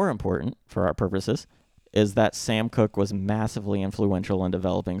more important for our purposes is that Sam Cooke was massively influential in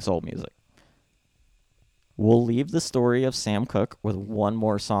developing soul music. We'll leave the story of Sam Cooke with one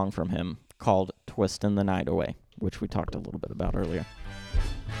more song from him called Twistin' the Night Away, which we talked a little bit about earlier.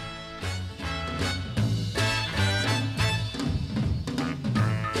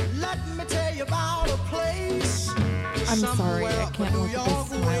 I'm sorry, I can't look at this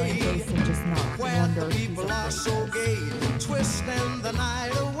smiling face and just not wonder if he's okay. Twisting the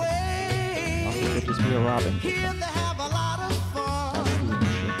night away. It could just be a Robin. Here they have a lot of fun.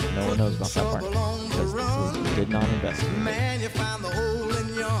 No one knows about that part because we did not investigate. Man, you find the old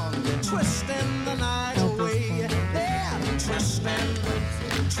and young twisting the night away. They're twisting.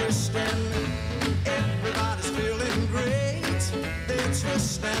 Everybody's feeling great. They're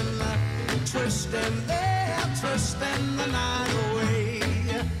twisting. They're twisting the night away.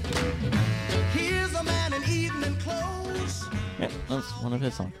 evening clothes. Yeah, that's one of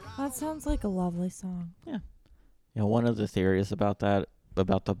his songs. That sounds like a lovely song. One of the theories about that,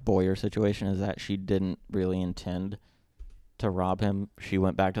 about the Boyer situation, is that she didn't really intend to rob him. She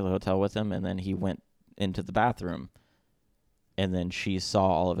went back to the hotel with him, and then he went into the bathroom. And then she saw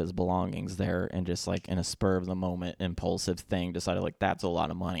all of his belongings there and just, like, in a spur of the moment, impulsive thing, decided, like, that's a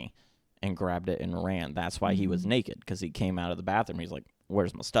lot of money, and grabbed it and ran. That's why he was naked, because he came out of the bathroom. He's like,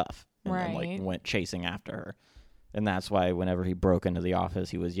 where's my stuff? And then, like, went chasing after her. And that's why whenever he broke into the office,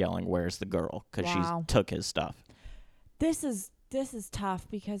 he was yelling, where's the girl? Because she took his stuff. This is tough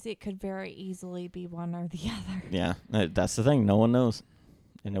because it could very easily be one or the other. Yeah, that's the thing. No one knows.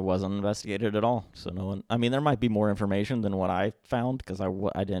 And it wasn't investigated at all. So no one, I mean, there might be more information than what I found because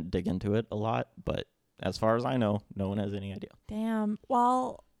I didn't dig into it a lot. But as far as I know, no one has any idea. Damn.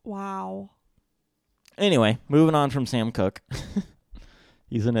 Well, wow. Anyway, moving on from Sam Cooke.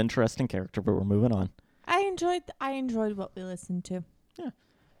 He's an interesting character, but we're moving on. I enjoyed what we listened to. Yeah.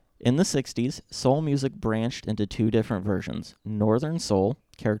 In the 60s, soul music branched into two different versions. Northern soul,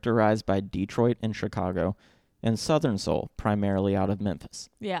 characterized by Detroit and Chicago, and Southern soul, primarily out of Memphis.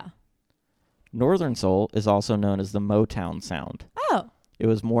 Yeah. Northern soul is also known as the Motown sound. Oh. It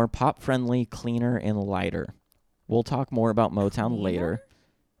was more pop-friendly, cleaner, and lighter. We'll talk more about Motown later.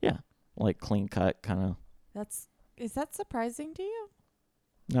 Yeah, like clean cut, kind of. Is that surprising to you?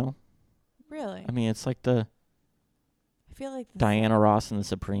 No. Really? I mean, it's like the I feel like Diana Ross and the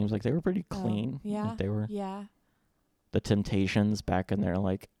Supremes, like they were pretty clean. Yeah. Like they were. Yeah. The Temptations back in their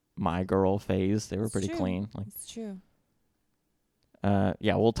like My Girl phase, they were pretty clean. Like it's true.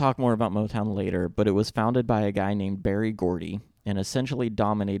 Yeah, we'll talk more about Motown later, but it was founded by a guy named Berry Gordy and essentially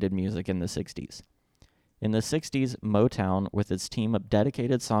dominated music in the 60s. In the 60s, Motown, with its team of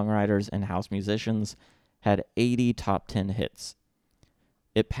dedicated songwriters and house musicians, had 80 top 10 hits.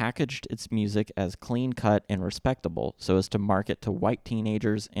 It packaged its music as clean-cut and respectable so as to market to white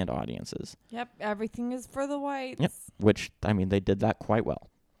teenagers and audiences. Yep, everything is for the whites. Yep, which, I mean, they did that quite well.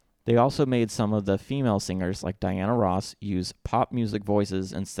 They also made some of the female singers, like Diana Ross, use pop music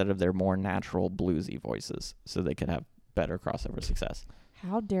voices instead of their more natural bluesy voices so they could have better crossover success.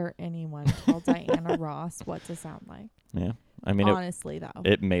 How dare anyone tell Diana Ross what to sound like? Yeah, I mean, honestly, though.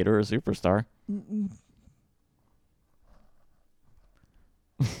 It made her a superstar.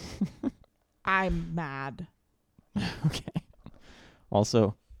 I'm mad. Okay.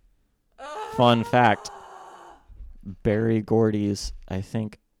 Also, fun fact, Berry Gordy's, I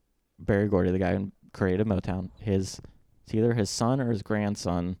think, Berry Gordy, the guy who created Motown, it's either his son or his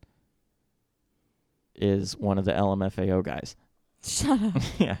grandson is one of the LMFAO guys. Shut up.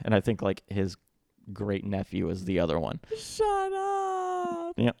 Yeah, and I think like his great nephew is the other one. Shut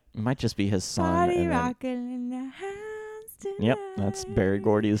up. Yep, it might just be his son. Body rocking in the house tonight. Yep, that's Berry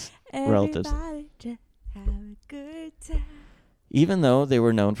Gordy's relatives. Just have a good time. Even though they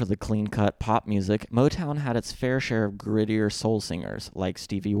were known for the clean-cut pop music, Motown had its fair share of grittier soul singers like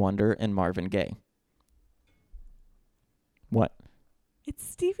Stevie Wonder and Marvin Gaye. What? It's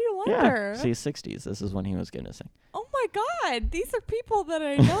Stevie Wonder. Yeah, see, 60s. This is when he was going to sing. Oh my God, these are people that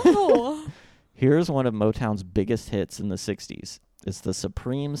I know. Here's one of Motown's biggest hits in the 60s. It's the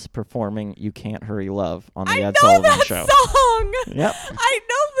Supremes performing You Can't Hurry Love on the Ed Sullivan Show. Song. Yep. I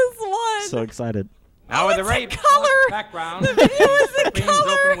know this one. So excited. Now with the right color. background, The video is in Supremes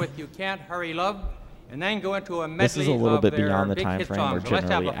color. open with You Can't Hurry Love, and then go into a medley This is a little of bit their beyond the big time hit frame songs. we're So let's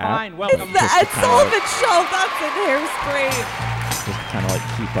have generally a at. fine welcome. It's the Ed Sullivan Show. That's in Hairspray. Just kind of like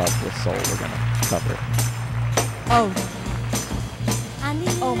keep up with soul. We're going to cover it. Oh.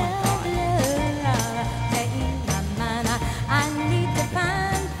 Oh my God. I need to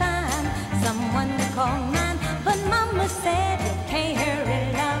find someone to call mine, but Mama said you can't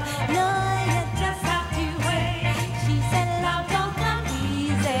hurry love. No, you just have to wait. She said love don't come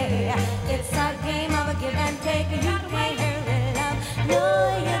easy. It's a game of a give and take. You can't hurry love. No,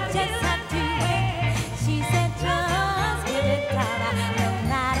 you just have to wait. She said just give it time. No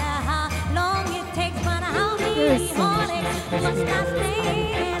matter how long it takes, but how many mornings must I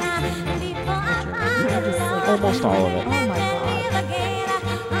stay before I find love? Almost all of it. Oh my God.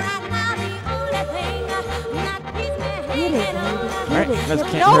 All right, let's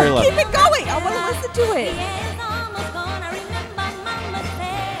Can't No, Hurry Love. keep it going. I want to listen to it.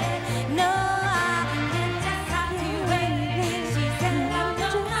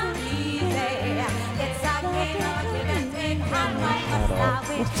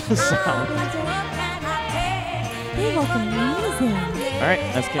 What's the sound? They look amazing. All right,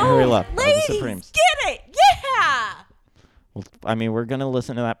 let's Can't Hurry Love. by the Ladies, Supremes. get it. Yeah. Well, I mean, we're going to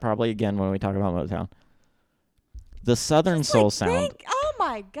listen to that probably again when we talk about Motown. The Southern Soul sound. Oh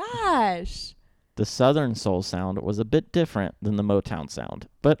my gosh. The Southern soul sound was a bit different than the Motown sound,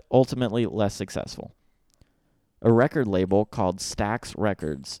 but ultimately less successful. A record label called Stax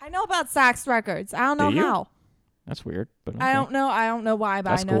Records. I know about Stax Records. I don't know Do you? how. That's weird, but okay. I don't know. I don't know why, but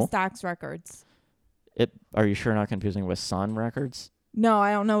That's I know cool. Stax Records. Are you sure not confusing with Sun Records? No,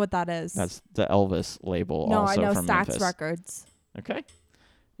 I don't know what that is. That's the Elvis label, no, also I know from Stax Memphis. Records. Okay.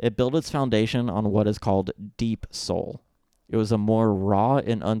 It built its foundation on what is called deep soul. It was a more raw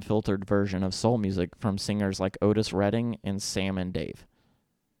and unfiltered version of soul music from singers like Otis Redding and Sam and Dave.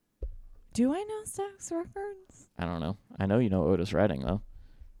 Do I know Stax Records? I don't know. I know you know Otis Redding, though.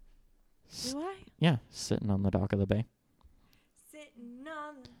 Do I? Yeah, sitting on the dock of the bay. Sitting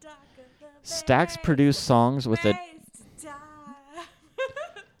on the dock of the bay. Stax produced songs with a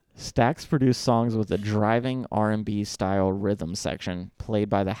Stax produced songs with a driving R&B style rhythm section played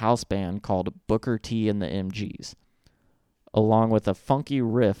by the house band called Booker T and the MGs, along with a funky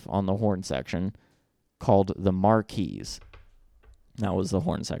riff on the horn section called the Marquees. That was the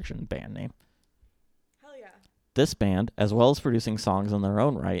horn section band name. Hell yeah. This band, as well as producing songs in their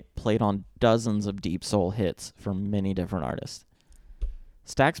own right, played on dozens of deep soul hits from many different artists.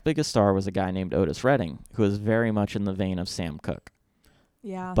 Stax's biggest star was a guy named Otis Redding, who was very much in the vein of Sam Cooke.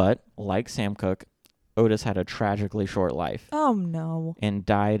 Yeah. But, like Sam Cooke, Otis had a tragically short life Oh no. and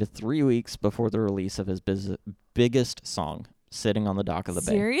died 3 weeks before the release of his biggest song, Sitting on the Dock of the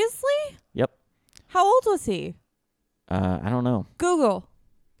Bay. Seriously? Yep. How old was he? I don't know. Google.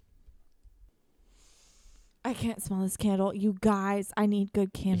 I can't smell this candle. You guys, I need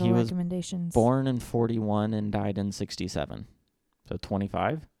good candle He was recommendations. Born in 41 and died in 67. So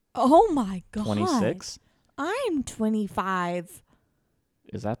 25? Oh my god. 26? I'm 25.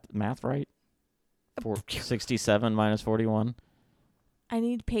 Is that math right? 67 minus 41? I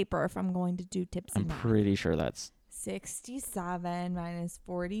need paper if I'm going to do tipsy I'm math. pretty sure that's... 67 minus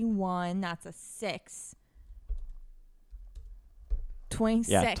 41. That's a 6.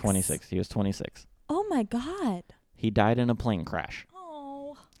 26. Yeah, 26. He was 26. Oh my god. He died in a plane crash.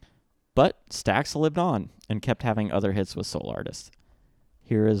 Oh. But Stax lived on and kept having other hits with soul artists.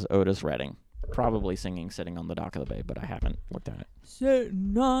 Here is Otis Redding, probably singing Sitting on the Dock of the Bay, but I haven't looked at it.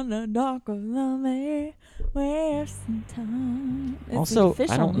 Sitting on the dock of the bay, where's some time? It's the Also, I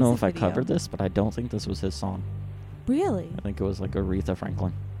official don't know music if I video. covered this, but I don't think this was his song. Really? I think it was like Aretha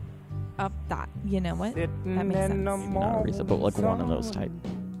Franklin. That. You know what? That Sitting makes in sense. the Not Aretha, but like one of those type.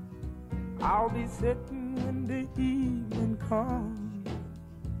 I'll be sitting when the evening comes,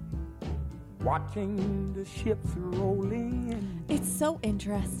 watching the ships roll in. It's so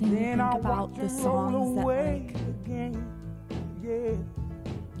interesting to Then think I'll about watch the them roll songs that away like again. Yeah.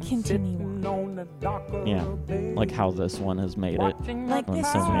 continue Sitting on. on the dock of Yeah, the bay, like how this one has made it. watching Like the on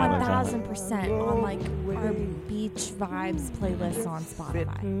this so is many others on it. 1000% on like our beach vibes playlist on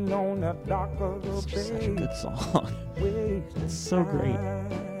Spotify. Sitting on the dock of the It's just such a bay, good song. It's so great.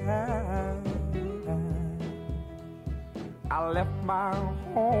 I left my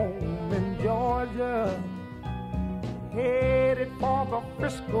home in Georgia, headed for the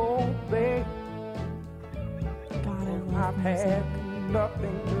Frisco Bay. God, I I've love music. had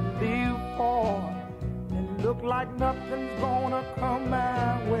nothing to live for, and look like nothing's gonna come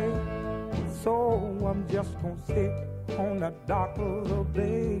my way. So I'm just gonna sit on the dock of the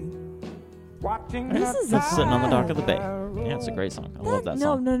bay, watching This the is That's Sitting on the Dock of the Bay. tide Yeah, it's a roll. great song. I love that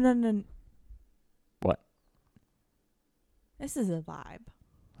no, song. no. What? This is a vibe.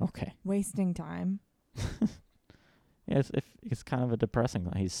 Okay. Wasting time. Yeah, it's kind of a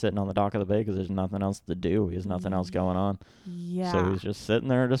depressing. He's sitting on the dock of the bay because there's nothing else to do. He has nothing else going on. Yeah. So he's just sitting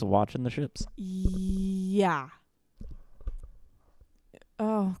there just watching the ships. Yeah.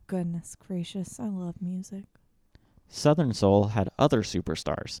 Oh, goodness gracious. I love music. Southern Soul had other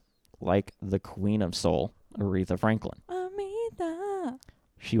superstars, like the Queen of Soul, Aretha Franklin. Amita.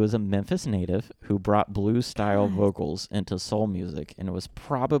 She was a Memphis native who brought blues-style God. vocals into soul music and was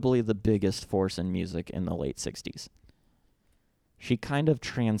probably the biggest force in music in the late 60s. She kind of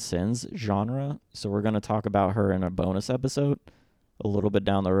transcends genre, so we're going to talk about her in a bonus episode a little bit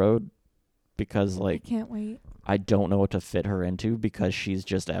down the road because, I like, can't wait. I don't know what to fit her into because she's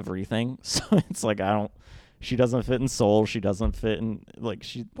just everything. So it's like, she doesn't fit in soul. She doesn't fit in, like,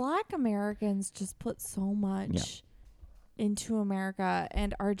 Black Americans just put so much into America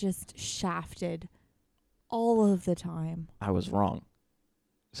and are just shafted all of the time. I was wrong.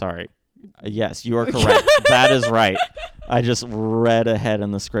 Sorry. Yes, you are correct. That is right. I just read ahead in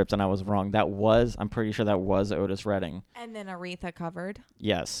the script and I was wrong. I'm pretty sure that was Otis Redding. And then Aretha covered.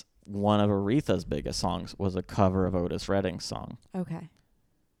 Yes. One of Aretha's biggest songs was a cover of Otis Redding's song. Okay.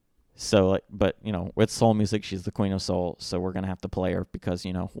 So, like, but with soul music, she's the queen of soul. So we're gonna have to play her because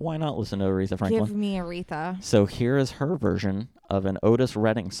why not listen to Aretha Franklin? Give me Aretha. So here is her version of an Otis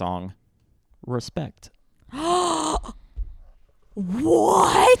Redding song, "Respect."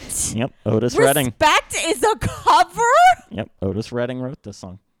 What? Yep, Otis Redding. Respect is a cover? Yep, Otis Redding wrote this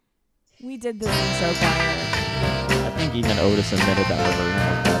song. We did this in show choir. I think even Otis admitted that her version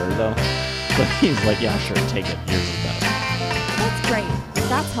was better, though. But he's like, yeah, sure, take it. Yours is better. That's great.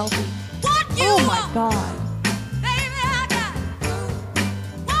 That's healthy. Oh my god.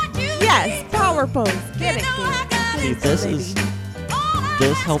 Yes, power pose. Get it, See,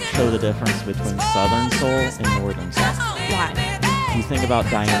 this helps show the difference between Southern soul and Northern soul. Why? You think about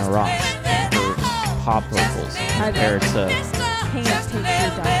Diana Ross and her pop vocals compared to Can't take you,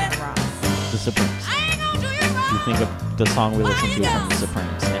 Diana Ross. the Supremes. You think of the song we listened to from the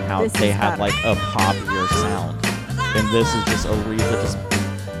Supremes and how This they is had better. like a poppier sound. And this is just Aretha just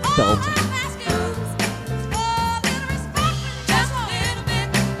belting.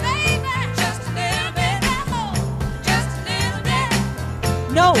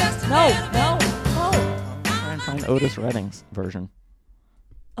 No. Try and find Otis Redding's version.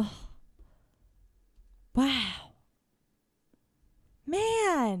 Wow.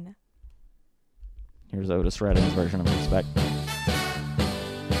 Man. Here's Otis Redding's version of Respect.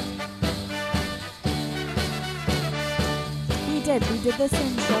 We did this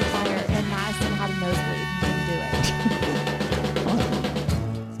in show choir, and Madison had a nosebleed and couldn't do it.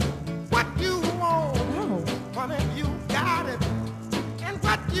 What you want, Oh. honey, you got it. And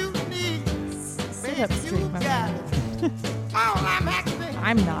what you need, Sit baby, up you straight, my got man. it. All I'm asking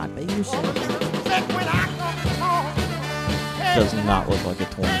I'm not, but you for should. a little respect when I come home. Hey, Does not look like a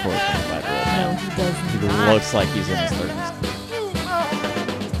 24 or 25 year old No, man. he does He not. looks like he's in his 30s.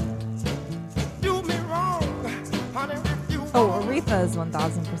 do me wrong, honey, if you Oh, want. Aretha is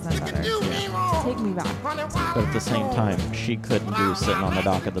 1,000% better. Do me wrong, Take me back. honey, why But at the same time, she couldn't do Sitting on the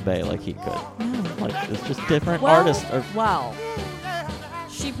Dock of the Bay like he could. No. Like, it's just different Well, artists.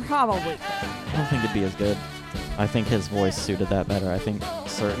 she probably could. I don't think it'd be as good. I think his voice suited that better. I think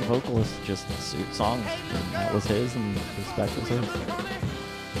certain vocalists just suit songs. And that was his, and Respect was his.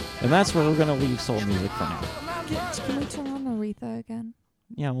 And that's where we're going to leave soul music for now. Can we turn on Aretha again?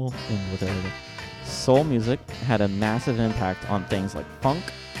 Yeah, we'll end with it. Soul music had a massive impact on things like funk,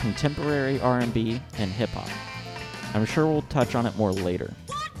 contemporary R&B, and hip-hop. I'm sure we'll touch on it more later,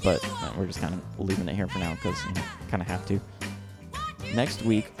 but we're just kind of leaving it here for now because kind of have to. Next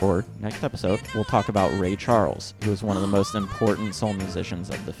week, or next episode, we'll talk about Ray Charles, who was one of the most important soul musicians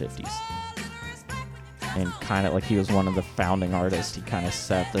of the 50s. And kind of like he was one of the founding artists. He kind of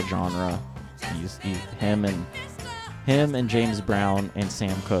set the genre. Him and James Brown and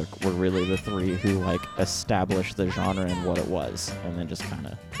Sam Cooke were really the three who like established the genre and what it was, and then just kind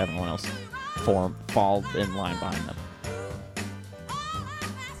of everyone else fall in line behind them.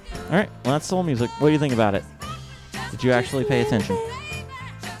 All right, well, that's soul music. What do you think about it? Did you actually pay attention?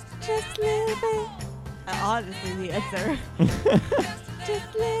 Just a little bit. Honestly, the answer.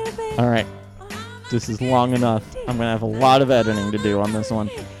 Just a little bit. All right, this is long enough. I'm gonna have a lot of editing to do on this one.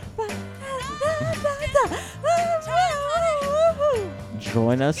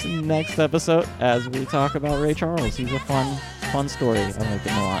 Join us next episode as we talk about Ray Charles. He's a fun story. I like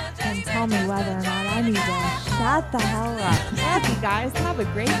him a lot. And tell me whether or not I need to shut the hell up. Love you guys. Have a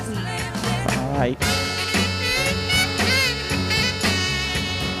great week. Bye.